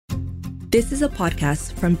This is a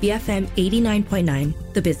podcast from BFM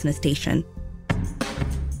 89.9, the business station.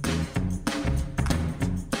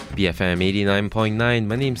 BFM 89.9,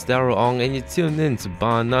 my name's Daryl Ong and you're tuned in to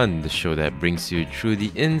Bar None, the show that brings you through the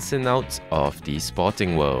ins and outs of the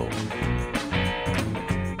sporting world.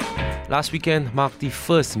 Last weekend marked the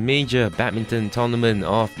first major badminton tournament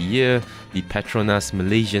of the year, the Petronas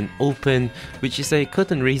Malaysian Open, which is a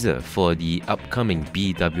curtain raiser for the upcoming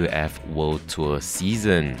BWF World Tour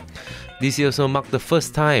season. This year also marked the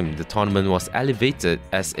first time the tournament was elevated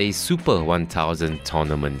as a Super 1000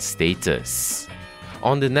 tournament status.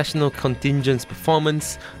 On the national contingent's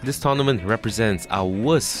performance, this tournament represents our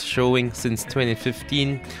worst showing since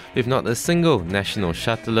 2015, with not a single national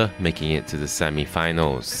shuttler making it to the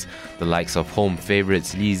semi-finals. The likes of home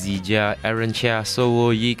favourites Lee Zijia, Aaron Chia,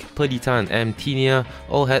 So Yik, Perditan and Tinia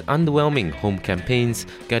all had underwhelming home campaigns,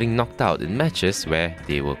 getting knocked out in matches where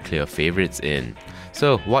they were clear favourites in.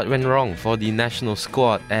 So, what went wrong for the national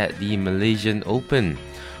squad at the Malaysian Open?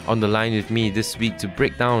 On the line with me this week to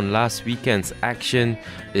break down last weekend's action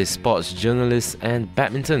is sports journalist and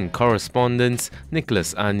badminton correspondents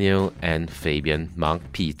Nicholas Anil and Fabian Mark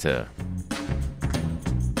Peter.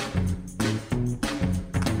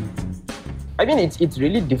 I mean, it's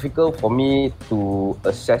really difficult for me to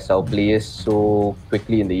assess our players so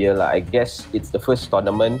quickly in the year. I guess it's the first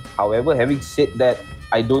tournament. However, having said that,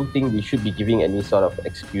 I don't think we should be giving any sort of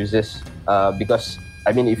excuses because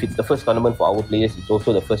I mean, if it's the first tournament for our players, it's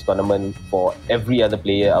also the first tournament for every other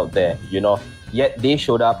player out there, Yet they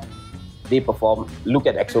showed up, they performed. Look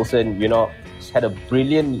at Axelsen, he's had a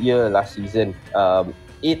brilliant year last season.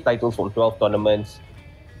 8 titles from 12 tournaments.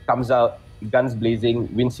 Comes out, guns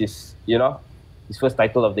blazing, wins his first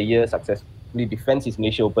title of the year, successfully defends his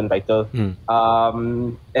Malaysia Open title.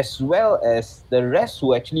 As well as the rest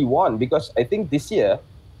who actually won, because I think this year,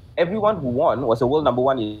 everyone who won was a world number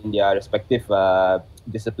one in their respective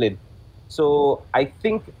discipline. So I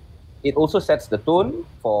think it also sets the tone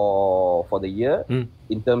for the year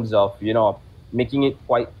in terms of, making it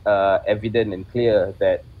quite evident and clear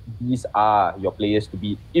that these are your players to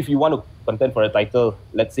beat. If you want to contend for a title,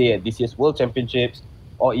 let's say at this year's World Championships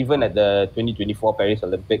or even at the 2024 Paris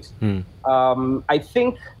Olympics, I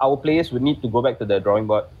think our players will need to go back to the drawing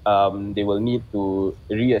board. They will need to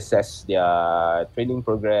reassess their training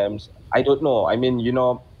programs. I don't know. I mean,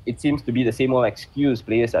 it seems to be the same old excuse.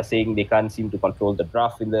 Players are saying they can't seem to control the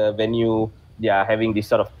draft in the venue. They are having this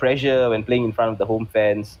sort of pressure when playing in front of the home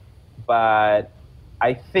fans. But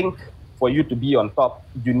I think for you to be on top,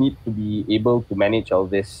 you need to be able to manage all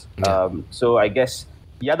this. So I guess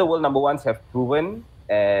the other world number ones have proven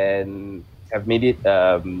and have made it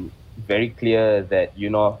very clear that,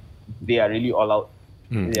 they are really all out.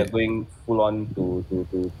 They are going full on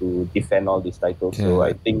to defend all these titles. So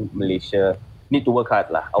I think Malaysia need to work hard.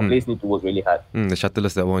 Our players need to work really hard. The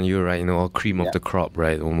shuttlers that won you, right? All cream of the crop,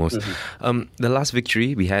 right? Almost. The last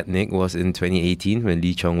victory we had, Nick, was in 2018 when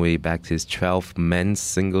Lee Chong-wei bagged his 12th men's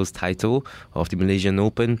singles title of the Malaysian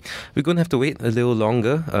Open. We're going to have to wait a little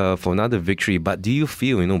longer for another victory. But do you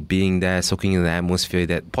feel, being there, soaking in the atmosphere,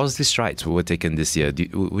 that positive strides were taken this year?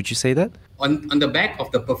 Would you say that? On the back of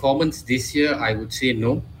the performance this year, I would say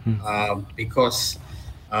no, because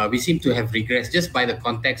we seem to have regressed just by the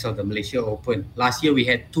context of the Malaysia Open. Last year, we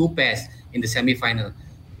had 2 pairs in the semi-final.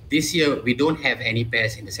 This year, we don't have any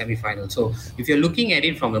pairs in the semi-final. So if you're looking at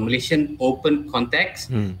it from the Malaysian Open context,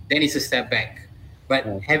 then it's a step back. But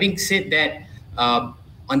having said that,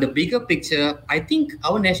 on the bigger picture, I think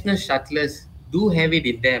our national shuttlers do have it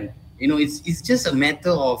in them. It's just a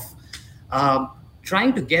matter of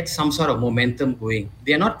trying to get some sort of momentum going.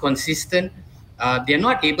 They're not consistent. They're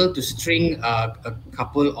not able to string a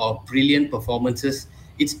couple of brilliant performances.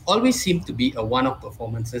 It's always seemed to be a one-off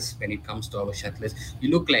performances when it comes to our shuttlers.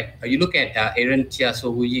 You look at Aaron Chia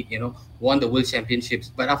So Yik, won the World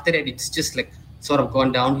Championships, but after that it's just like sort of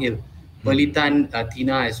gone downhill. Perditan,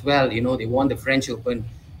 Tina as well, they won the French Open,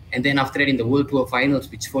 and then after that in the World Tour Finals,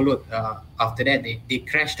 which followed after that, they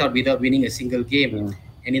crashed out without winning a single game,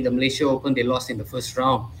 and in the Malaysia Open they lost in the first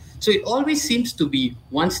round. So it always seems to be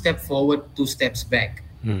one step forward, 2 steps back.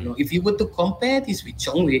 If you were to compare this with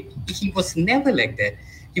Chong-wei, he was never like that.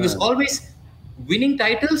 He was always winning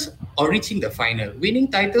titles or reaching the final.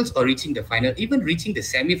 Winning titles or reaching the final. Even reaching the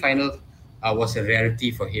semi-final was a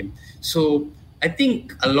rarity for him. So I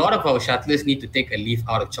think a lot of our shuttlers need to take a leaf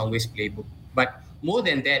out of Chong-wei's playbook. But more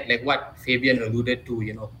than that, like what Fabian alluded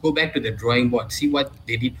to, go back to the drawing board, see what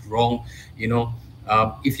they did wrong,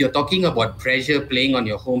 If you're talking about pressure playing on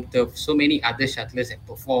your home turf, so many other shuttlers have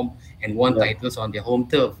performed and won titles on their home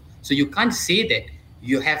turf. So you can't say that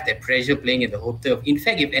you have that pressure playing in the home turf. In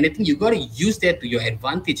fact, if anything, you got to use that to your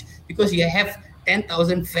advantage because you have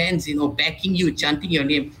 10,000 fans, backing you, chanting your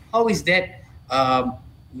name. How is that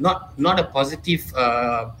not a positive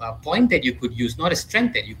point that you could use, not a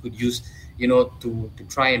strength that you could use, to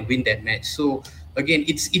try and win that match? So again,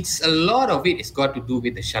 it's a lot of it has got to do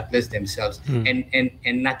with the shuttlers themselves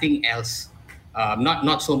and nothing else.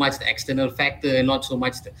 Not so much the external factor, not so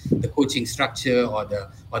much the coaching structure or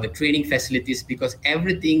the training facilities, because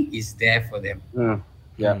everything is there for them.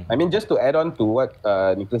 I mean, just to add on to what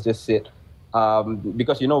Nicholas just said,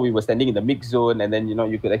 because we were standing in the mix zone, and then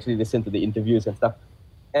you could actually listen to the interviews and stuff.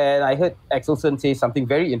 And I heard Axelsen say something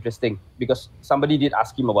very interesting, because somebody did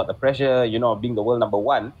ask him about the pressure, being the world number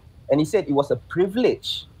one, and he said it was a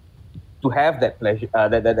privilege to have that pleasure,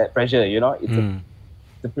 that pressure.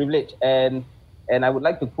 It's a privilege. And I would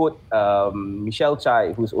like to quote Michelle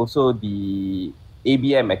Chai, who's also the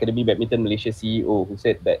ABM, Academy Badminton Malaysia CEO, who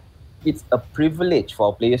said that it's a privilege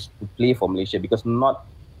for players to play for Malaysia because not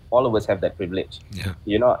all of us have that privilege.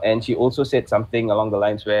 Yeah. And she also said something along the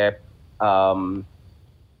lines where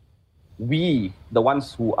we, the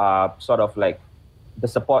ones who are sort of like the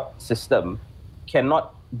support system,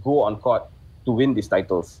 cannot go on court to win these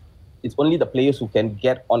titles. It's only the players who can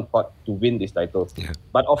get on court to win these titles. Yeah.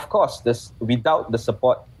 But of course, without the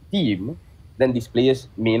support team, then these players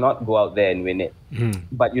may not go out there and win it.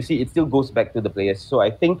 But you see, it still goes back to the players. So I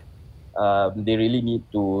think they really need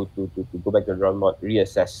to go back to the drawing board,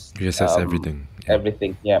 reassess everything.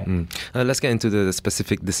 Everything, yeah. Let's get into the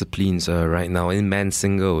specific disciplines right now. In men's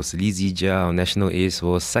singles, Lee Zijia, our national ace,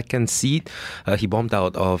 was second seed. He bombed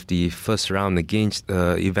out of the first round against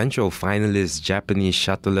eventual finalist Japanese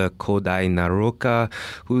shuttler Kodai Naroka,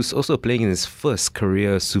 who's also playing in his first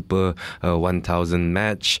career Super 1000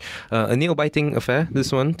 match. A nail-biting affair,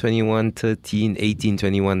 this one, 21-13,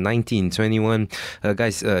 18-21, 19-21.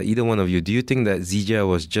 Guys, either one of you, do you think that Zijia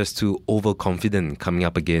was just too overconfident coming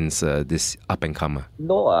up against this up-and-comer?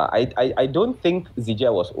 No, I don't think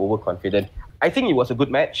Zijia was overconfident. I think it was a good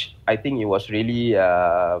match. I think it was really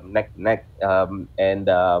neck to neck, and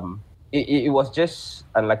it was just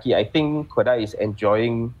unlucky. I think Kodai is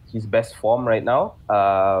enjoying his best form right now,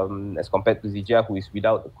 as compared to Zijia, who is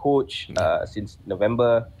without a coach since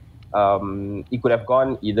November. It could have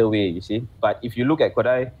gone either way, you see. But if you look at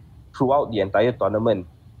Kodai throughout the entire tournament,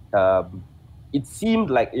 it seemed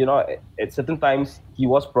like, at certain times he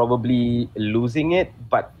was probably losing it,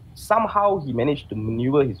 but somehow he managed to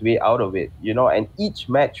maneuver his way out of it, and each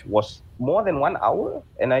match was more than 1 hour.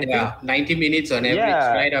 And I think 90 minutes on average,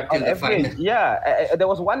 right up till the final. Yeah, there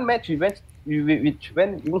was one match which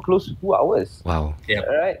went even close to 2 hours. Wow. Yeah.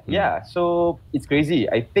 Right? Yeah, so it's crazy.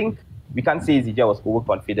 I think we can't say Zijia was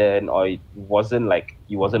overconfident or it wasn't like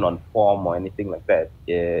he wasn't on form or anything like that.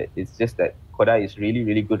 It's just that Kodai is really,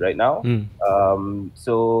 really good right now.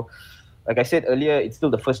 So, like I said earlier, it's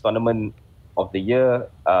still the first tournament of the year.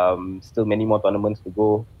 Still many more tournaments to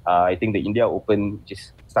go. I think the India Open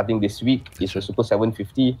just starting this week is the Super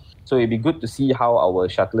 750. So it'd be good to see how our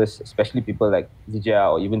shuttlers, especially people like Zijia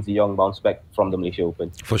or even Ziyong, bounce back from the Malaysia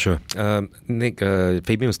Open. For sure. Nick,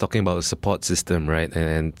 Fabian was talking about a support system, right?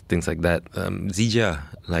 And things like that. Zijia,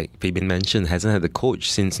 like Fabian mentioned, hasn't had a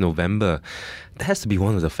coach since November. That has to be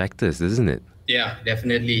one of the factors, isn't it? Yeah,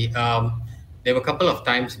 definitely. There were a couple of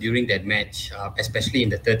times during that match, especially in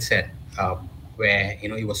the third set, where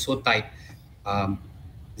it was so tight.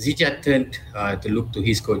 Zijia turned to look to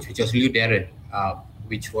his coach, which was Liu Darren,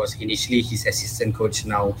 which was initially his assistant coach,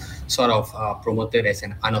 now sort of promoted as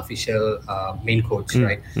an unofficial main coach,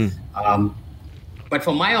 right? But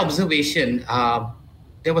from my observation,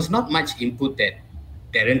 there was not much input that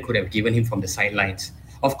Darren could have given him from the sidelines.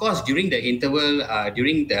 Of course, during the interval,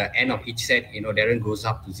 during the end of each set, Darren goes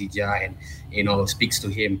up to Zijia and, speaks to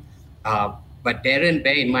him. But Darren,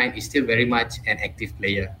 bear in mind, is still very much an active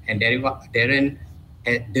player. And Darren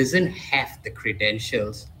doesn't have the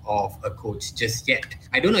credentials of a coach just yet.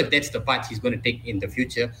 I don't know if that's the path he's going to take in the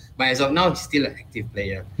future. But as of now, he's still an active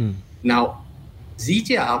player. Now,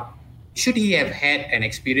 Zijia, should he have had an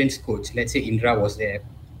experienced coach, let's say Indra was there,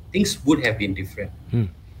 things would have been different.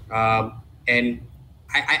 And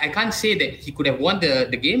I can't say that he could have won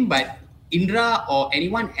the game, but Indra or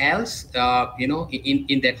anyone else, in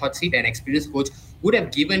that hot seat, an experienced coach would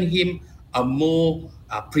have given him a more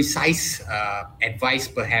precise advice,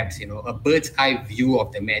 perhaps, a bird's eye view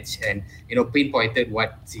of the match and, pinpointed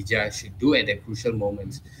what Zijia should do at the crucial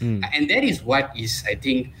moments. And that is what is, I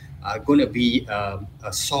think, going to be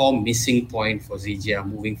a sore missing point for Zijia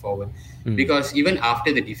moving forward. Because even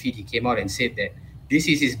after the defeat, he came out and said that this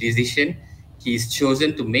is his decision. He's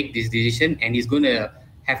chosen to make this decision and he's going to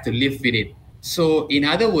have to live with it. So, in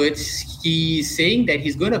other words, he's saying that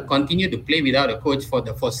he's going to continue to play without a coach for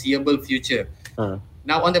the foreseeable future.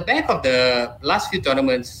 Now, on the back of the last few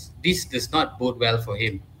tournaments, this does not bode well for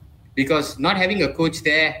him, because not having a coach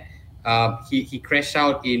there, he crashed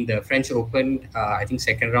out in the French Open, I think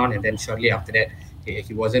second round, and then shortly after that,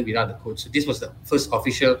 he wasn't without the coach. So this was the first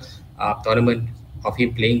official tournament of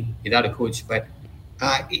him playing without a coach. But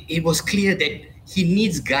it was clear that he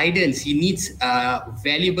needs guidance, he needs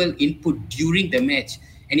valuable input during the match.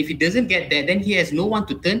 And if he doesn't get that, then he has no one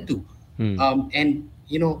to turn to. And,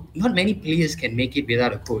 not many players can make it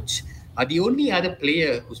without a coach. The only other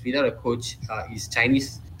player who's without a coach is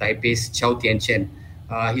Chinese Taipei's Chao Tianchen.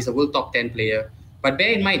 He's a world top 10 player. But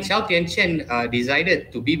bear in mind, Chao Tianchen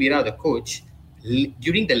decided to be without a coach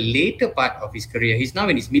during the later part of his career. He's now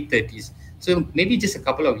in his mid-30s. So maybe just a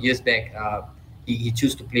couple of years back, he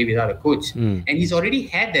chose to play without a coach. And he's already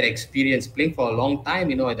had that experience playing for a long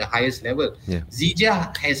time, at the highest level.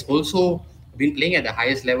 Zijia has also been playing at the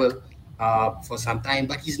highest level for some time,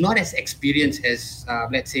 but he's not as experienced as,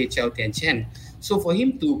 let's say, Chao Tianchen. So for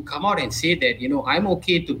him to come out and say that, I'm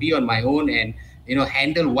okay to be on my own and,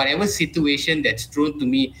 handle whatever situation that's thrown to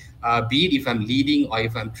me, be it if I'm leading or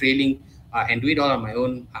if I'm trailing, and do it all on my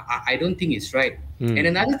own, I don't think it's right. And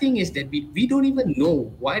another thing is that we don't even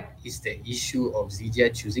know what is the issue of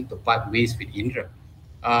Zijia choosing to part ways with Indra.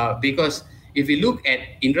 Because if we look at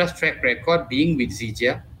Indra's track record being with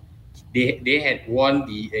Zijia, they had won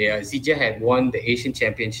Zijia had won the Asian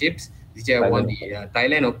Championships, Zijia won the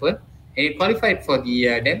Thailand Open, and it qualified for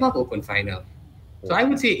the Denmark Open final. So I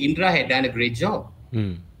would say Indra had done a great job.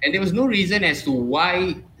 And there was no reason as to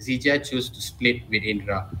why Zijia chose to split with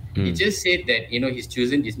Indra. He just said that, he's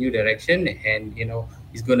chosen this new direction and,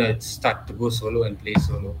 he's going to start to go solo and play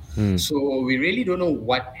solo. So we really don't know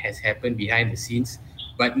what has happened behind the scenes.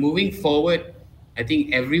 But moving forward, I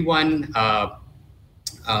think everyone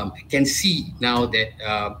can see now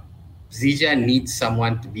that Zijia needs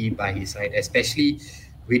someone to be by his side, especially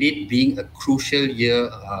with it being a crucial year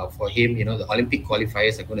for him. The Olympic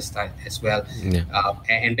qualifiers are going to start as well.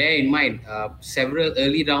 And bear in mind, several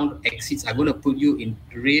early round exits are going to put you in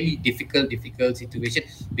really difficult situation,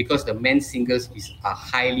 because the men's singles is a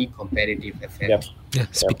highly competitive affair.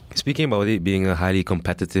 Speaking about it being a highly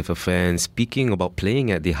competitive affair, and speaking about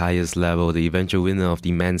playing at the highest level, the eventual winner of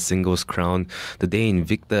the men's singles crown, the Dane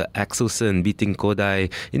Victor Axelsen, beating Kodai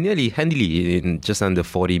nearly handily in just under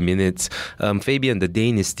 40 minutes. Fabian, the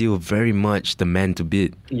Dane is still very much the man to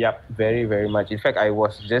beat. Yep, very, very much. In fact, I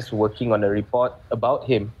was just working on a report about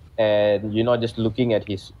him, and just looking at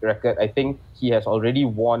his record, I think he has already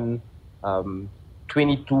won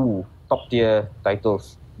 22 top-tier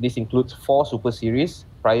titles. This includes 4 Super Series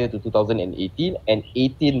prior to 2018 and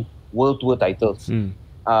 18 World Tour titles.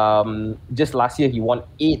 Just last year, he won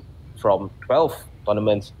 8 from 12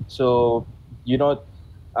 tournaments. So,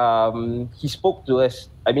 he spoke to us.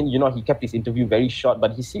 I mean, he kept his interview very short,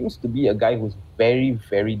 but he seems to be a guy who's very,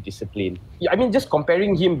 very disciplined. I mean, just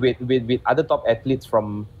comparing him with other top athletes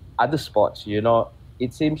from other sports,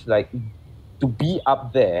 it seems like to be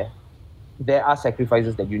up there are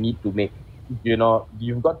sacrifices that you need to make.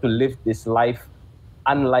 You've got to live this life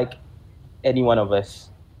unlike any one of us.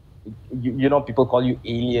 People call you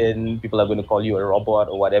alien, people are going to call you a robot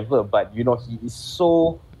or whatever, but he is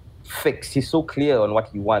so fixed, he's so clear on what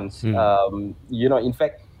he wants. In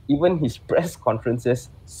fact, even his press conferences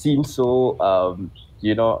seem so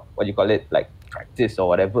what you call it, like practice or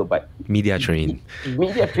whatever, but media trained.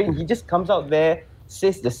 He just comes out there,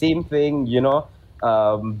 says the same thing,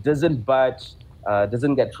 doesn't budge,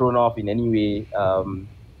 doesn't get thrown off in any way.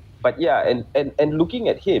 But yeah, and looking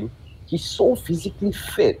at him, he's so physically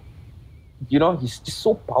fit. He's just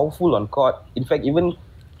so powerful on court. In fact, even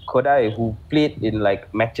Kodai, who played in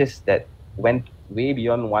like matches that went way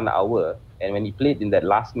beyond 1 hour, and when he played in that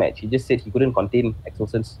last match, he just said he couldn't contain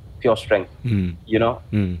Axelsen's pure strength.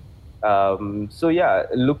 So yeah,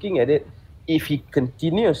 looking at it, if he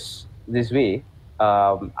continues this way,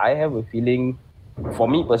 I have a feeling, for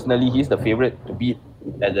me personally, he's the favourite to beat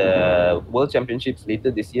at the World Championships later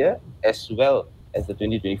this year, as well as the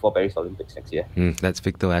 2024 Paris Olympics next year. That's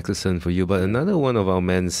Victor Axelsen for you. But another one of our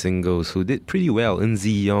men's singles who did pretty well, Eun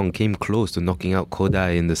Ji-young, came close to knocking out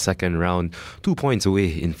Kodai in the second round, 2 points away,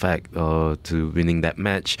 in fact, to winning that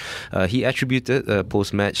match. He attributed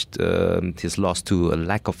post-match his loss to a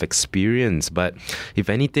lack of experience, but if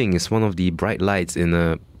anything, it's one of the bright lights in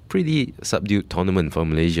a pretty subdued tournament for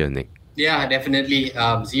Malaysia, Nick. Yeah, definitely.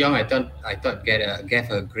 Ji-young, I thought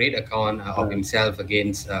gave a great account of himself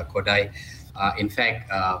against Kodai. In fact,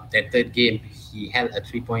 that third game, he held a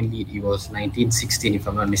 3-point lead. He was 19-16, if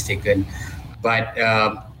I'm not mistaken. But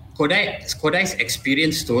Kodai's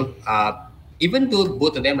experience told, even though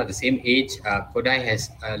both of them are the same age, Kodai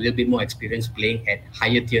has a little bit more experience playing at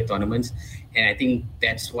higher tier tournaments, and I think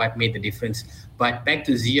that's what made the difference. But back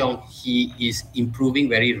to Ziyong, he is improving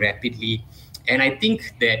very rapidly, and I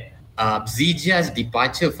think that Zijia's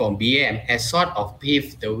departure from BAM has sort of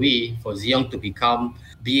paved the way for Ziyong to become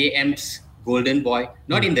BAM's golden boy.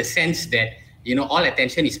 Not in the sense that all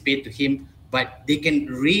attention is paid to him, but they can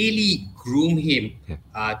really groom him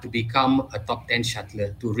to become a top 10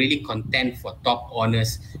 shuttler, to really contend for top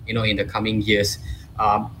honors, in the coming years.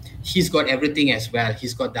 He's got everything as well.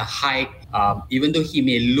 He's got the height. Even though he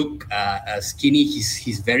may look skinny,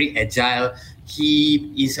 he's very agile.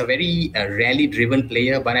 He is a very rally-driven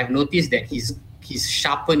player, but I've noticed that he's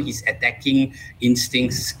sharpened his attacking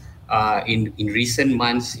instincts in recent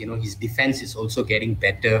months. His defense is also getting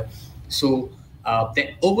better. So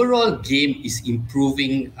that overall game is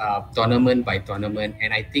improving tournament by tournament,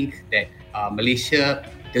 and I think that Malaysia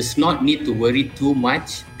does not need to worry too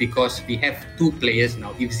much because we have two players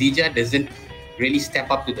now. If Zijia doesn't really step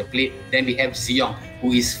up to the plate, then we have Ziyong,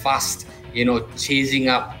 who is fast, chasing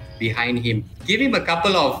up behind him. Give him a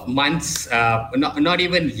couple of months, not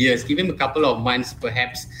even years, give him a couple of months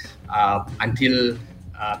perhaps until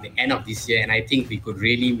the end of this year, and I think we could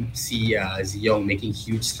really see Ziyong making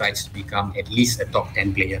huge strides to become at least a top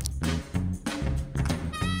 10 player.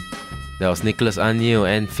 That was Nicholas Anil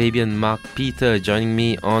and Fabian Mark Peter joining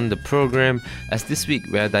me on the program, as this week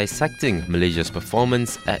we are dissecting Malaysia's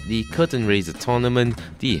performance at the curtain raiser tournament,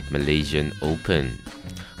 the Malaysian Open.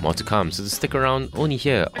 More to come, so stick around only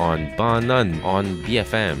here on Bar None on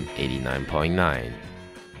BFM 89.9.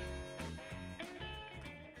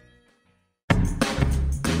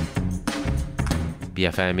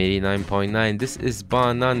 BFM 89.9, this is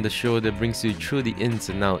Bar None, the show that brings you through the ins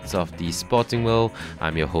and outs of the sporting world.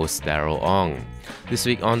 I'm your host, Darryl Ong. This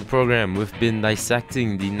week on the program, we've been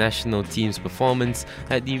dissecting the national team's performance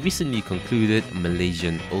at the recently concluded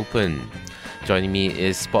Malaysian Open. Joining me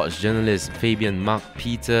is sports journalist Fabian Mark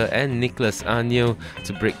Peter and Nicholas Anil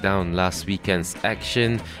to break down last weekend's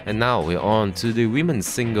action. And now we're on to the women's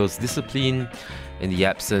singles discipline. In the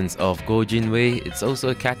absence of Goh Jin Wei, it's also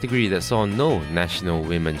a category that saw no national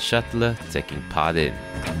women shuttler taking part in.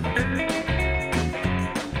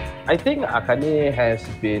 I think Akane has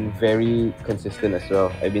been very consistent as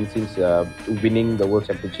well. I mean, since winning the World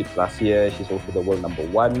Championship last year, she's also the world number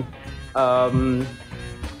one.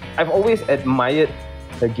 I've always admired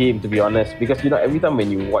her game, to be honest, because every time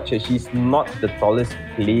when you watch her, she's not the tallest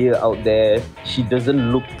player out there. She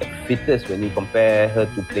doesn't look the fittest when you compare her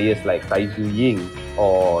to players like Tai Zu Ying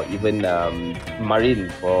or even Marin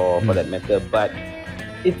for that matter. But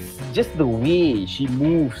it's just the way she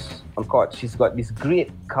moves on court. She's got this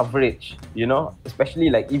great coverage, especially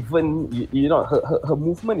like even her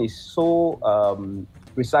movement is so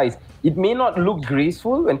precise. It may not look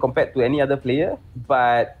graceful when compared to any other player,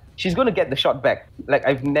 but she's going to get the shot back. Like,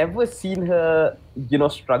 I've never seen her,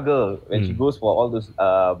 struggle when she goes for all those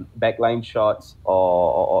backline shots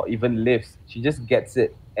or even lifts. She just gets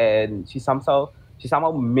it, and she somehow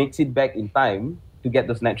makes it back in time to get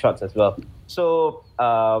those net shots as well. So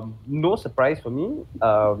no surprise for me.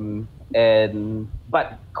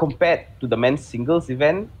 But compared to the men's singles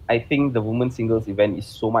event, I think the women's singles event is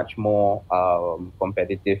so much more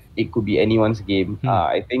competitive. It could be anyone's game.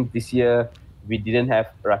 I think this year we didn't have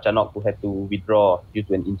Ratchanok, who had to withdraw due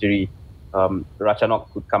to an injury.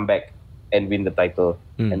 Ratchanok could come back and win the title.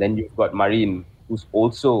 And then you've got Marin, who's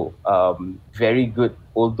also very good,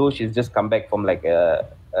 although she's just come back from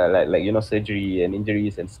surgery and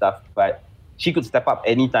injuries and stuff. But she could step up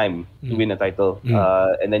anytime to win a title.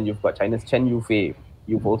 And then you've got China's Chen Yufei.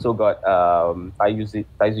 You've also got Tai Zu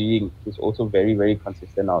Ying, who's also very, very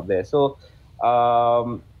consistent out there. So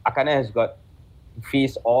Akane has got to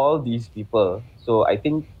face all these people. So I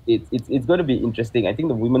think it's going to be interesting. I think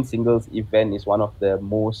the women's singles event is one of the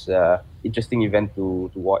most interesting event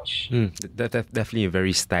to watch. Definitely a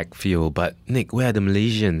very stacked field. But Nick, where are the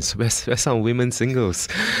Malaysians? Where's our women's singles?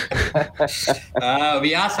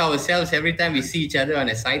 We ask ourselves every time we see each other on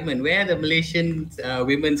assignment, where are the Malaysian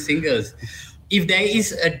women's singles? If there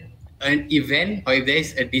is an event or if there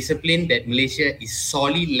is a discipline that Malaysia is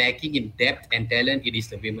sorely lacking in depth and talent, it is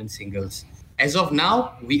the women's singles. As of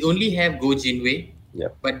now, we only have Goh Jin Wei.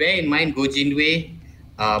 Yep. But bear in mind, Goh Jin Wei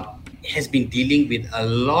has been dealing with a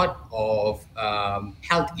lot of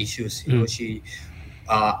health issues. She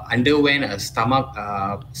underwent a stomach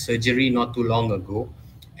surgery not too long ago.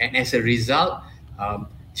 And as a result,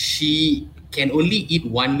 she can only eat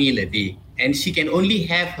one meal a day. And she can only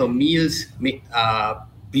have her meals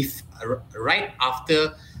right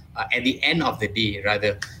after at the end of the day,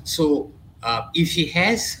 rather. So if she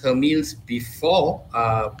has her meals before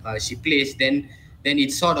she plays, then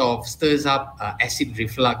it sort of stirs up acid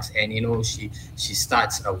reflux, and she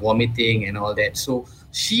starts vomiting and all that. So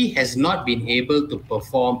she has not been able to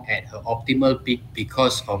perform at her optimal peak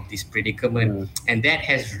because of this predicament, and that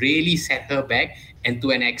has really set her back, and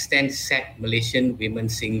to an extent set Malaysian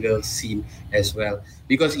women's singles scene as well.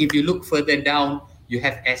 Because if you look further down, you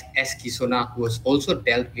have S. Kisona, who has also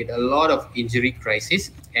dealt with a lot of injury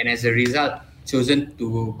crisis, and as a result chosen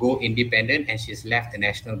to go independent, and she's left the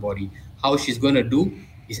national body. How she's going to do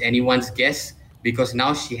is anyone's guess, because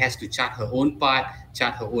now she has to chart her own path,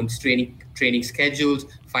 chart her own training schedules,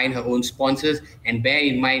 find her own sponsors. And bear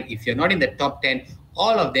in mind, if you're not in the top 10,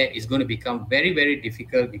 all of that is going to become very, very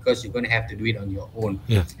difficult, because you're going to have to do it on your own,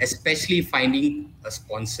 especially finding a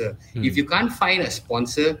sponsor. If you can't find a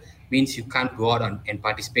sponsor, means you can't go out and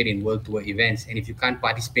participate in world tour events. And if you can't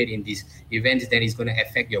participate in these events, then it's going to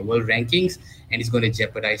affect your world rankings, and it's going to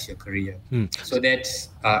jeopardize your career. So that's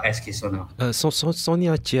SK Sona. So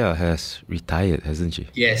Sonia Chia has retired, hasn't she?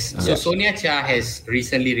 Yes. So Sonia Chia has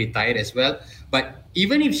recently retired as well. But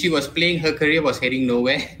even if she was playing, her career was heading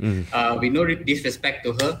nowhere. With no disrespect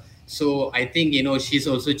to her. So I think, she's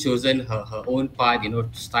also chosen her own path, to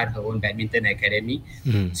start her own badminton academy.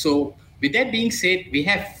 So with that being said, we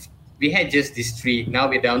had just these three. Now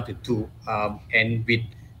we're down to two. And with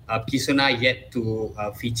Kisona yet to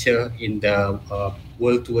feature in the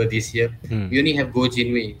World Tour this year, we only have Go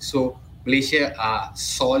Jinwei. So Malaysia are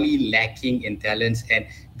sorely lacking in talents, and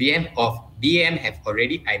BM have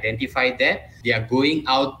already identified that. They are going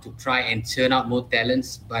out to try and churn out more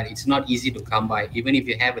talents, but it's not easy to come by. Even if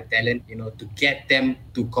you have a talent, to get them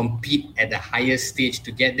to compete at the highest stage,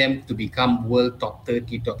 to get them to become world top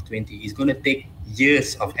 30, top 20, it's going to take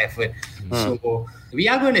years of effort. So we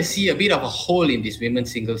are going to see a bit of a hole in this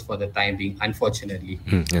women's singles for the time being, unfortunately.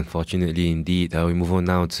 Unfortunately, indeed. We move on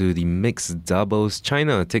now to the mixed doubles.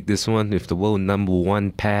 China take this one with the world number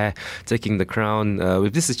one pair taking the crown.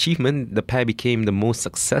 With this achievement, the pair became the most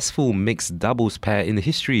successful mixed doubles pair in the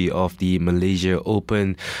history of the Malaysia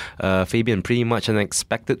Open. Fabian, pretty much an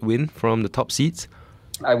expected win from the top seeds?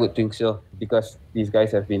 I would think so, because these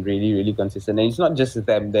guys have been really, really consistent. And it's not just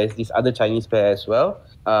them. There's this other Chinese pair as well.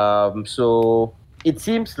 So it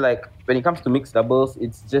seems like when it comes to mixed doubles,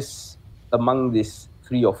 it's just among these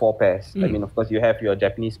 3 or 4 pairs. I mean, of course, you have your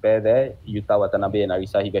Japanese pair there, Yuta Watanabe and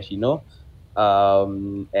Arisa Higashino.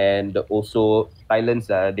 And also Thailand's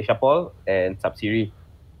Deshapol and Sapsiri.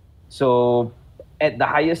 So at the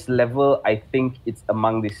highest level, I think it's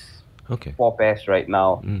among these 4 pairs right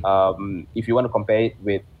now. If you want to compare it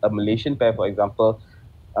with a Malaysian pair, for example,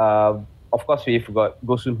 of course we've got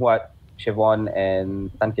Goh Soon Huat, Chevon,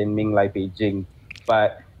 and Tan Kian Ming, Lai Pei Jing.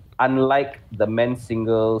 But unlike the men's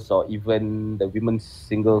singles or even the women's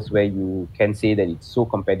singles, where you can say that it's so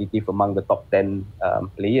competitive among the top 10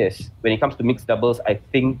 players, when it comes to mixed doubles, I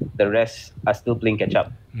think the rest are still playing catch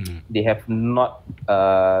up. They have not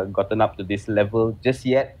gotten up to this level just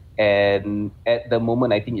yet. And at the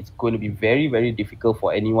moment, I think it's going to be very, very difficult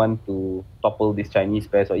for anyone to topple these Chinese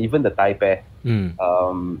pairs or even the Thai pair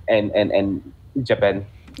and Japan.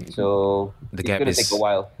 So it's going to take a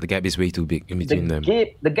while. The gap is way too big in between them.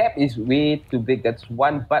 The gap is way too big. That's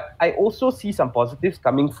one. But I also see some positives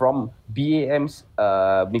coming from BAM's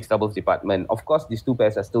mixed doubles department. Of course, these 2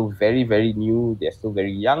 pairs are still very, very new. They're still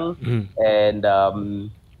very young. And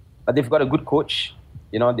but they've got a good coach.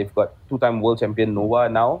 They've got 2-time world champion Noah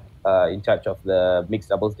now in charge of the mixed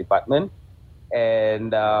doubles department.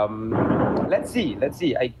 And let's see.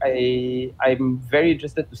 I'm very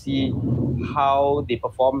interested to see how they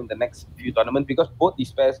perform in the next few tournaments, because both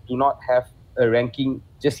these pairs do not have a ranking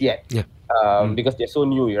just yet. Because they're so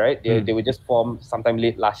new, right? They were just formed sometime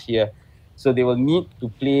late last year. So they will need to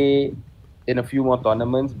play in a few more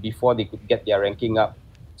tournaments before they could get their ranking up.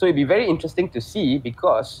 So it'd be very interesting to see,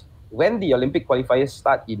 because when the Olympic qualifiers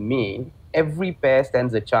start in May, every pair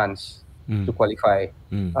stands a chance to qualify.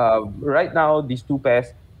 Right now, these 2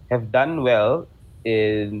 pairs have done well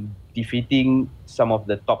in defeating some of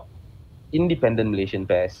the top independent Malaysian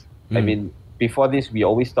pairs. I mean, before this, we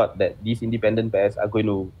always thought that these independent pairs are going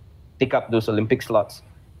to take up those Olympic slots.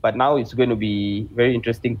 But now it's going to be very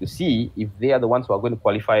interesting to see if they are the ones who are going to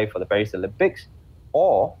qualify for the Paris Olympics,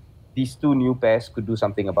 or these 2 new pairs could do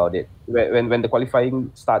something about it. When the qualifying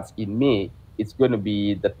starts in May, it's going to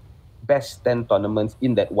be the best 10 tournaments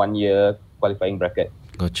in that 1 year qualifying bracket.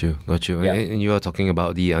 Got you. Yeah. And you are talking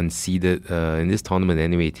about the unseeded in this tournament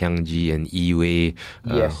anyway, Tiangji and Yiwei,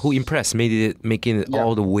 Yes. who impressed, making it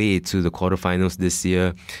all the way to the quarterfinals this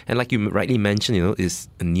year. And like you rightly mentioned, it's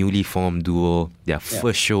a newly formed duo. Their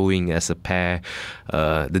first showing as a pair.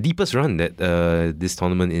 The deepest run that this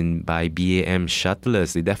tournament in by BAM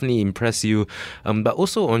shuttlers. They definitely impress you. But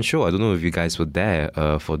also on show, I don't know if you guys were there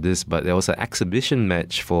for this, but there was an exhibition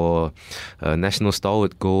match for national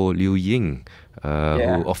stalwart Go Liu Ying.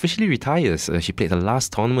 Who officially retires. She played her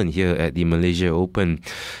last tournament here at the Malaysia Open.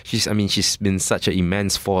 She's been such an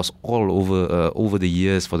immense force all over the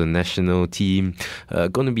years for the national team.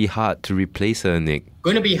 Going to be hard to replace her, Nick.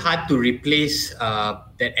 Going to be hard to replace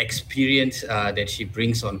that experience that she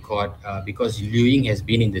brings on court because Liu Ying has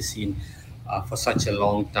been in the scene for such a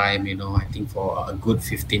long time, I think for a good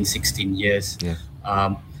 15, 16 years. Yeah.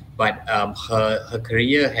 But her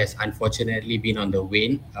career has unfortunately been on the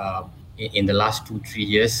wane in the last 2-3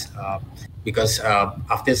 years because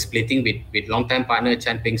after splitting with longtime partner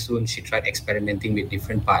Chan Peng Soon, she tried experimenting with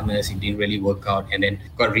different partners. It didn't really work out, and then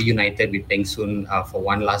got reunited with Peng Soon for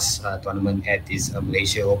one last tournament at this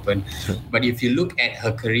Malaysia Open. But if you look at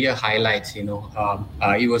her career highlights, it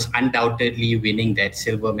was undoubtedly winning that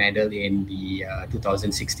silver medal in the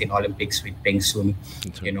 2016 Olympics with Peng Soon,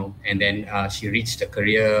 and then she reached a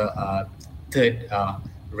career third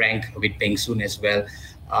rank with Peng Soon as well.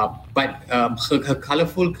 But her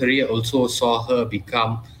colourful career also saw her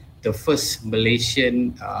become the first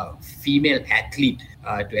Malaysian female athlete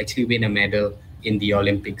to actually win a medal in the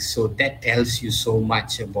Olympics. So that tells you so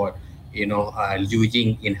much about, Liu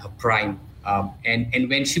Ying in her prime. And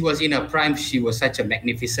when she was in her prime, she was such a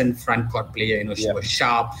magnificent front court player. She was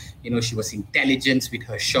sharp. She was intelligent with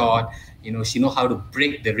her shot. She know how to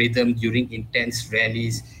break the rhythm during intense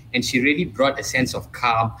rallies, and she really brought a sense of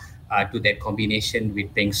calm to that combination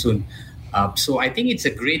with Peng Soon. So I think it's a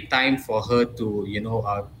great time for her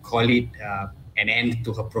to, call it an end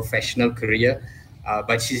to her professional career.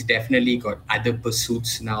 But she's definitely got other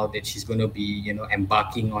pursuits now that she's going to be,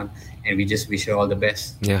 embarking on. And we just wish her all the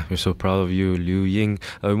best. Yeah, we're so proud of you, Liu Ying.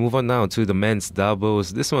 We move on now to the men's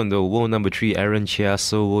doubles. This one, though, world number 3, Aaron Chia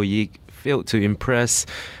So Wo Yik failed to impress.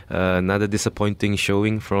 Another disappointing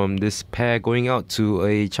showing from this pair, going out to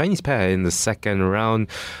a Chinese pair in the second round.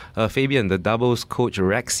 Fabian, the doubles coach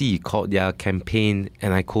Rexy called their campaign,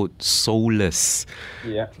 and I quote, soulless.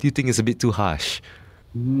 Yeah. Do you think it's a bit too harsh?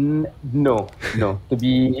 No. To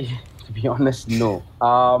be honest, no.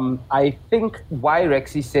 I think why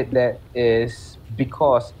Rexy said that is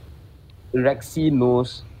because Rexy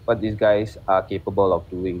knows what these guys are capable of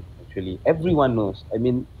doing. Actually, everyone knows. I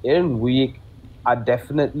mean, Aaron Wuyik are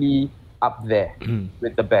definitely up there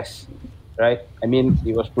with the best, right? I mean,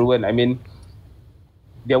 it was proven. I mean,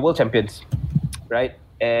 they're world champions, right?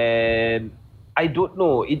 And I don't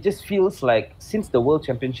know. It just feels like since the world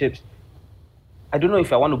championships, I don't know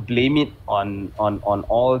if I want to blame it on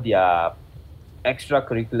all their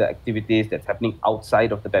extracurricular activities that's happening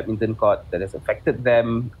outside of the badminton court that has affected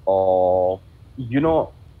them, or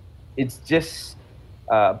it's just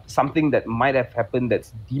something that might have happened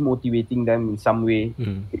that's demotivating them in some way.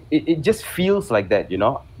 It just feels like that,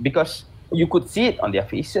 because you could see it on their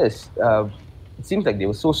faces. It seems like they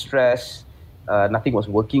were so stressed. Nothing was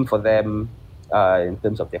working for them in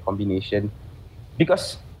terms of their combination.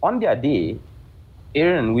 Because on their day,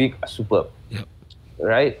 Aaron and Wick are superb,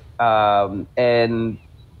 right? And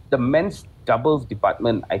the men's doubles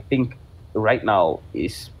department, I think, right now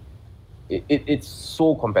is it's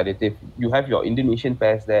so competitive. You have your Indonesian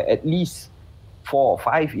pairs there, at least 4 or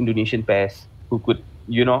 5 Indonesian pairs who could,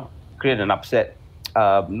 create an upset.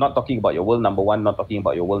 Not talking about your world number 1, not talking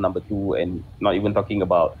about your world number 2, and not even talking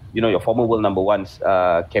about, your former world number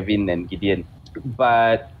 1s, Kevin and Gideon.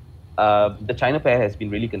 But the China pair has been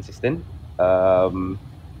really consistent.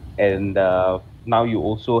 And now you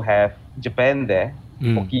also have Japan there,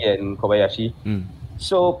 Hoki and Kobayashi.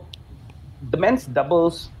 So the men's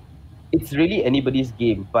doubles, it's really anybody's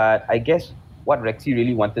game. But I guess what Rexy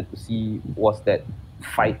really wanted to see was that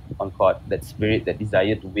fight on court, that spirit, that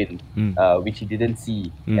desire to win, which he didn't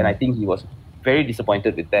see. And I think he was very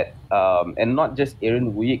disappointed with that. And not just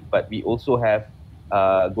Aaron Wuyik, but we also have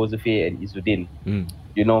Gozefe and Izzuddin,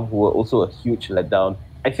 who were also a huge letdown.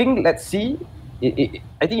 I think, let's see.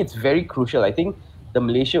 I think it's very crucial. I think the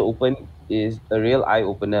Malaysia Open is a real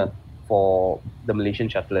eye-opener for the Malaysian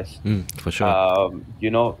shuttlers. For sure.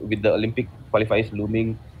 With the Olympic qualifiers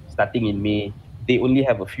looming starting in May, they only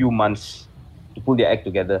have a few months to pull their act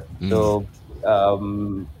together. So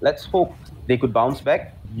let's hope they could bounce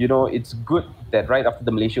back. It's good that right after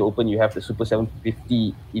the Malaysia Open, you have the Super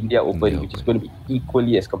 750 India Open, which is going to be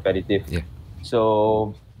equally as competitive.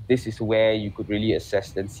 So this is where you could really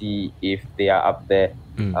assess and see if they are up there.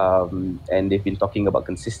 And they've been talking about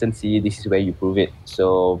consistency. This is where you prove it.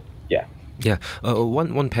 So yeah. Yeah,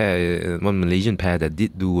 one Malaysian pair that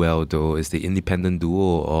did do well though is the independent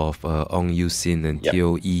duo of Ong Yu Sin and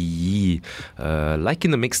Teo Yi Yi. Like in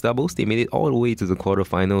the mixed doubles, they made it all the way to the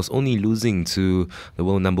quarterfinals, only losing to the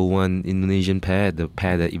world number one Indonesian pair, the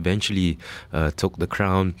pair that eventually took the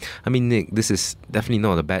crown. I mean, Nick, this is definitely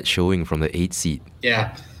not a bad showing from the 8th seed.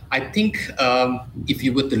 Yeah, I think if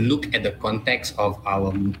you were to look at the context of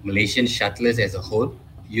our Malaysian shuttlers as a whole,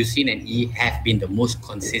 Yusin and E have been the most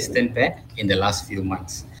consistent pair in the last few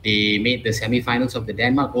months. They made the semi-finals of the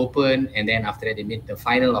Denmark Open, and then after that they made the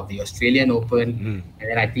final of the Australian Open, and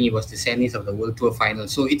then I think it was the semis of the World Tour final.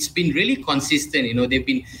 So it's been really consistent. You know, they've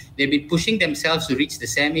been pushing themselves to reach the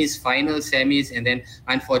semis, semis, and then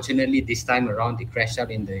unfortunately this time around they crashed out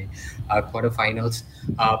in the quarterfinals.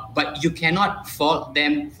 But you cannot fault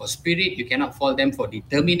them for spirit. You cannot fault them for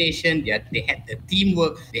determination. They had the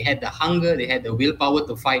teamwork, they had the hunger, they had the willpower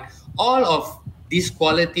to fight. All of these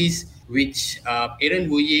qualities which Aaron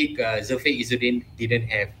Wuyik, Zafir Izzuddin didn't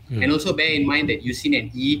have. And also bear in mind that Yusin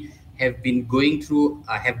and E have gone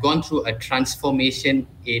through a transformation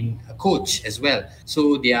in a coach as well.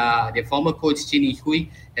 So their former coach Chin Yi Hui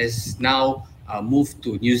has now moved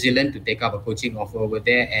to New Zealand to take up a coaching offer over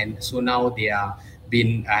there, and so now they are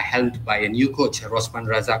been helmed by a new coach, Rosman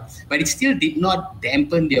Razak. But it still did not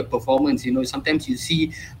dampen their performance. You know, sometimes you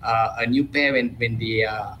see a new pair when they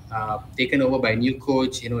are taken over by a new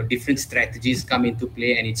coach, you know, different strategies come into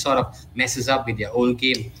play and it sort of messes up with their own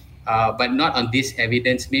game. But not on this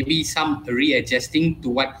evidence. Maybe some readjusting to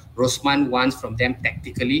what Rosman wants from them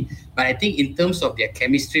tactically. But I think in terms of their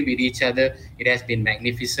chemistry with each other, it has been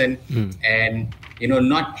magnificent. And, you know,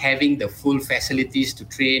 not having the full facilities to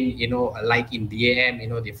train, you know, like in BAM, you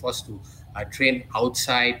know, they're forced to train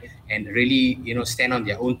outside and really, you know, stand on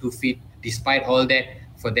their own 2 feet. Despite all that,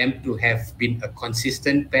 for them to have been a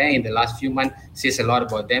consistent pair in the last few months says a lot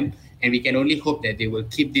about them. And we can only hope that they will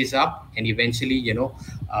keep this up and eventually, you know,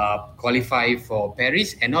 qualify for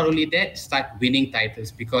Paris. And not only that, start winning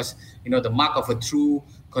titles, because, you know, the mark of a true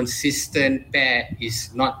consistent pair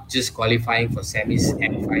is not just qualifying for semis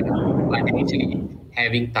and final, but actually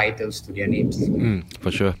having titles to their names. For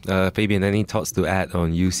sure. Fabian, any thoughts to add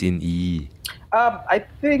on Yusin E? I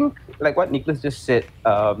think, like what Nicholas just said,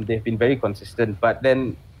 they've been very consistent. But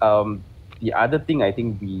then the other thing I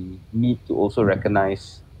think we need to also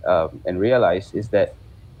recognize and realize is that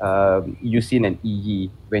Yusin and Yi,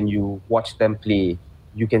 when you watch them play,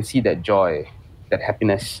 you can see that joy, that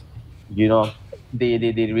happiness. You know, they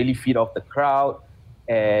really feed off the crowd,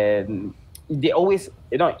 and they always,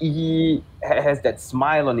 you know, Yi has that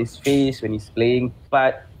smile on his face when he's playing.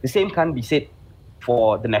 But the same can't be said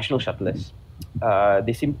for the national shuttlers.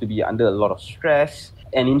 They seem to be under a lot of stress.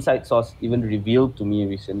 An inside source even revealed to me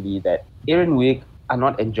recently that Aaron Wig are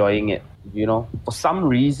not enjoying it. You know, for some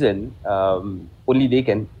reason, only they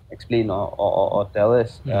can explain or tell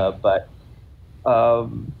us. But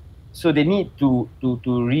so they need to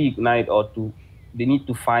reignite, or they need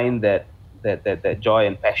to find that joy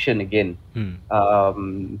and passion again.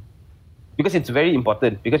 Because it's very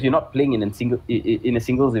important. Because you're not playing in a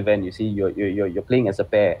singles event. You see, you're playing as a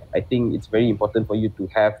pair. I think it's very important for you to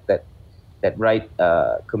have that right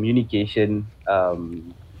communication,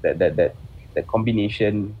 that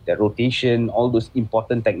combination, that rotation, all those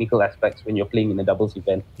important technical aspects when you're playing in a doubles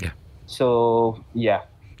event. Yeah. So, yeah.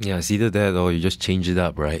 Yeah, it's either that or you just change it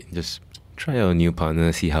up, right? Just try out a new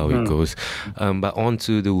partner, see how it goes. But on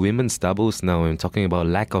to the women's doubles now. I'm talking about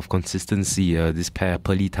lack of consistency. This pair,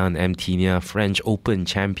 Perlitan Mtinia, French Open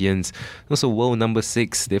champions, also world number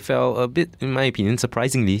 6. They fell a bit, in my opinion,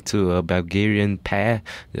 surprisingly, to a Bulgarian pair,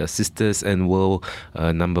 their sisters, and world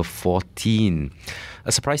number 14.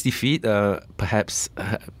 A surprise defeat, perhaps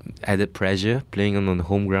added pressure playing on the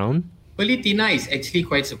home ground. Perlitina is actually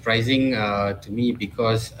quite surprising to me,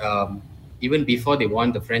 because even before they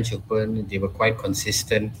won the French Open, they were quite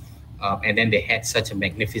consistent. And then they had such a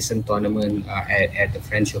magnificent tournament at the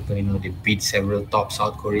French Open. You know, they beat several top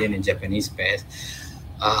South Korean and Japanese pairs.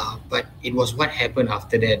 But it was what happened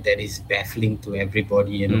after that is baffling to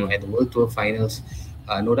everybody. You know, at the World Tour Finals,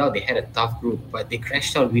 no doubt they had a tough group, but they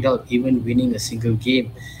crashed out without even winning a single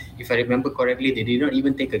game. If I remember correctly, they did not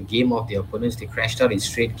even take a game off their opponents. They crashed out in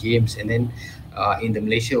straight games. And then in the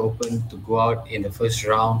Malaysia Open, to go out in the first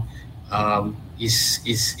round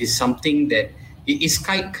is something that is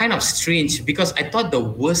kind of strange, because I thought the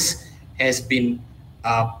worst has been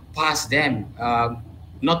past them.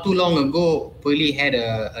 Not too long ago, Pearly had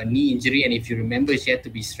a knee injury, and if you remember, she had to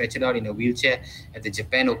be stretched out in a wheelchair at the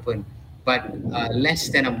Japan Open. but less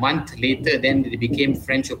than a month later, then they became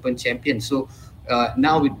French Open champions. So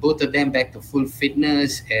now with both of them back to full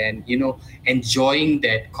fitness and enjoying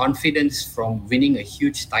that confidence from winning a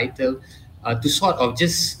huge title, to sort of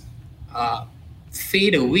just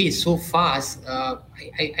fade away so fast, I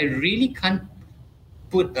really can't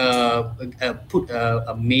put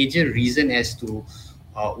a major reason as to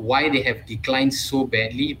why they have declined so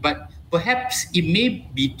badly. But perhaps it may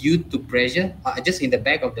be due to pressure, just in the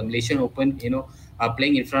back of the Malaysian Open,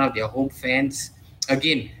 playing in front of their home fans.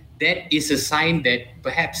 Again, that is a sign that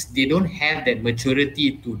perhaps they don't have that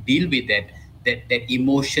maturity to deal with that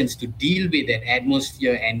emotions, to deal with that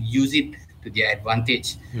atmosphere and use it to their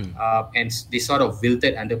advantage. And they sort of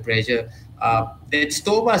wilted under pressure. The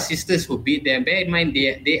Stova sisters who beat them, bear in mind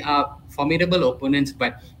they are formidable opponents,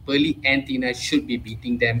 but Pearly and Tina should be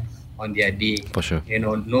beating them on their day. For sure.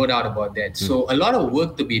 No doubt about that. So a lot of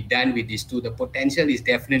work to be done with these two. The potential is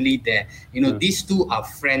definitely there. These two are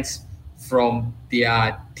friends from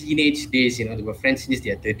their teenage days. They were friends since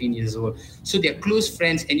they are 13 years old. So they're close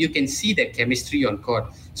friends, and you can see their chemistry on court.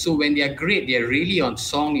 So when they're great, they're really on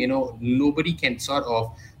song. Nobody can sort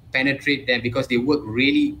of penetrate them because they work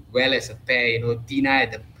really well as a pair. Tina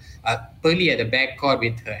at the Pearly at the back court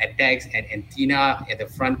with her attacks, and Tina at the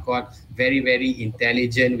front court, very, very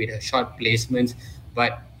intelligent with her shot placements.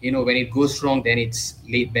 But when it goes wrong, then it's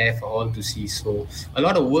laid bare for all to see. So a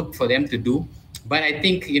lot of work for them to do. But I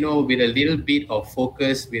think, with a little bit of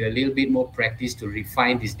focus, with a little bit more practice to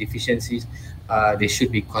refine these deficiencies, they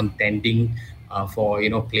should be contending for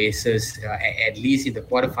places at least in the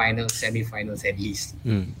quarterfinals, semi-finals at least.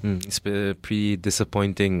 It's a pretty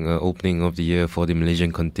disappointing opening of the year for the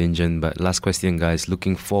Malaysian contingent. But last question, guys.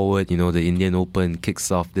 Looking forward, the Indian Open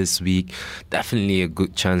kicks off this week. Definitely a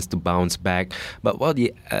good chance to bounce back. But what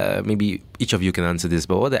maybe each of you can answer this,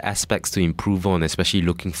 but what are the aspects to improve on, especially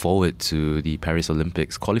looking forward to the Paris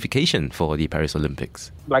Olympics, qualification for the Paris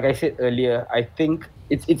Olympics? Like I said earlier, I think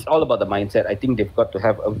it's all about the mindset. I think they've got to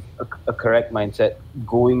have a correct mindset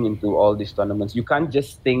going into all these tournaments. You can't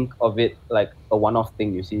just think of it like a one-off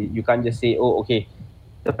thing, you see. You can't just say, oh, okay,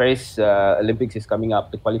 the Paris Olympics is coming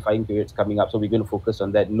up, the qualifying period's coming up, so we're going to focus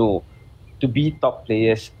on that. No. To be top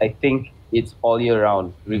players, I think it's all year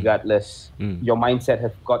round, regardless. Your mindset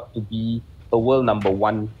has got to be a world number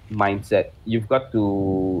one mindset. You've got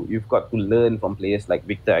to learn from players like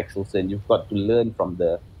Victor Axelsen. You've got to learn from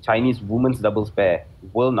the Chinese women's doubles pair,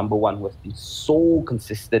 world number one, who has been so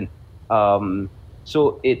consistent.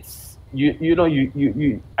 So it's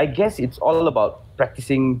you I guess it's all about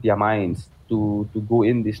practicing their minds to go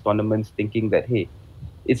in these tournaments thinking that, hey,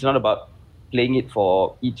 it's not about playing it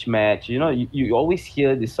for each match. You always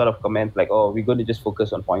hear this sort of comment like, oh, we're going to just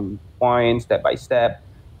focus on point, step by step.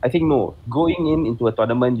 I think no, going into a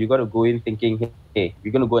tournament, you got to go in thinking, hey,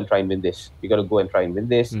 we're going to go and try and win this. We got to go and try and win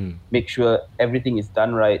this. Make sure everything is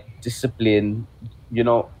done right, discipline.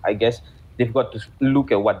 I guess they've got to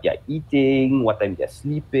look at what they're eating, what time they're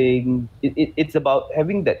sleeping. It's about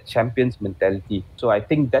having that champion's mentality. So I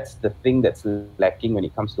think that's the thing that's lacking when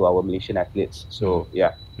it comes to our Malaysian athletes. So,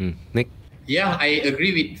 yeah. Nick? Yeah, I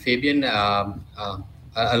agree with Fabian.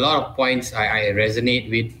 A lot of points I resonate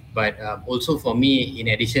with, but also for me, in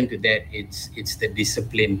addition to that, it's the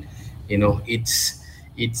discipline.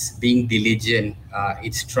 It's being diligent.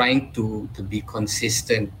 It's trying to be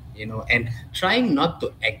consistent. And trying not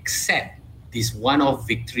to accept these one-off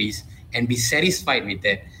victories and be satisfied with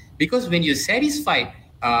that. Because when you're satisfied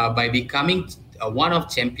by becoming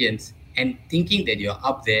one-off champions and thinking that you're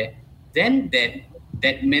up there, then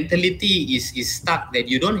that mentality is stuck, that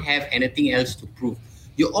you don't have anything else to prove.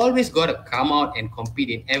 You always got to come out and compete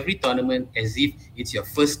in every tournament as if it's your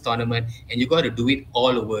first tournament, and you got to do it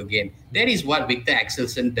all over again. That is what Victor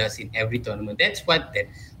Axelsen does in every tournament. That's what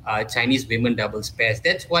that Chinese women doubles pairs,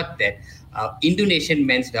 that's what that Indonesian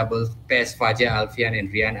men's doubles pairs, Fajar Alfian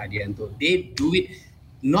and Rian Adianto, they do it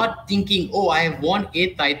not thinking, oh, I have won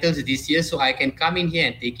 8 titles this year, so I can come in here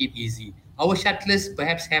and take it easy. Our shuttlers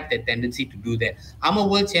perhaps have that tendency to do that. I'm a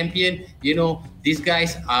world champion, these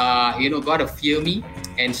guys are, gotta fear me.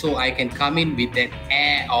 And so I can come in with that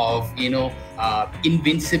air of,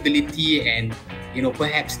 invincibility and,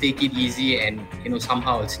 perhaps take it easy and,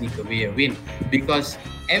 somehow sneak away a win. Because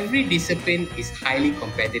every discipline is highly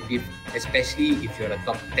competitive, especially if you're a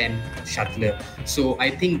top 10 shuttler. So I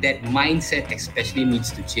think that mindset especially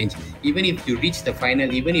needs to change. Even if you reach the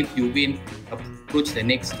final, even if you win, approach the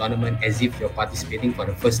next tournament as if you're participating for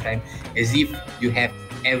the first time, as if you have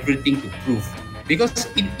everything to prove. Because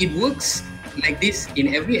it works like this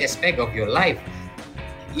in every aspect of your life.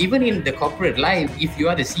 Even in the corporate life, if you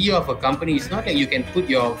are the CEO of a company, it's not that you can put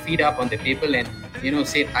your feet up on the table and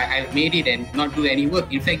said, I made it and not do any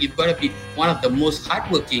work. In fact, you've got to be one of the most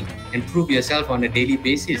hardworking and prove yourself on a daily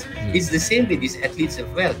basis. It's the same with these athletes as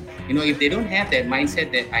well. If they don't have that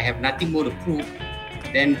mindset that I have nothing more to prove,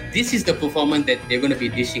 then this is the performance that they're going to be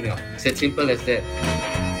dishing out. It's as simple as that.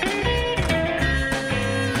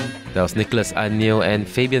 That was Nicholas Anil and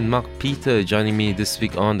Fabian Mark Peter joining me this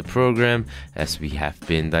week on the program as we have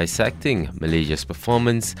been dissecting Malaysia's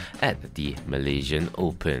performance at the Malaysian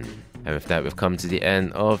Open. And with that, we've come to the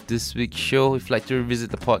end of this week's show. If you'd like to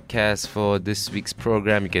revisit the podcast for this week's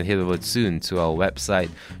program, you can head over soon to our website,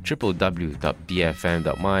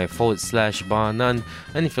 www.bfm.my/barnone.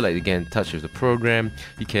 And if you'd like to get in touch with the program,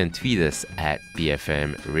 you can tweet us at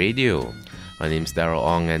BFM Radio. My name's Darryl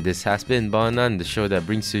Ong, and this has been Bar None, the show that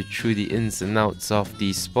brings you through the ins and outs of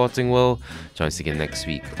the sporting world. Join us again next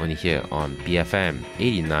week, only here on BFM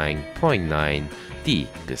 89.9, the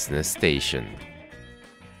business station.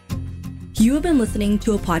 You have been listening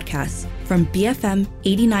to a podcast from BFM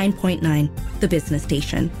 89.9, the business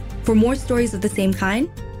station. For more stories of the same kind,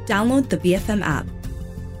 download the BFM app.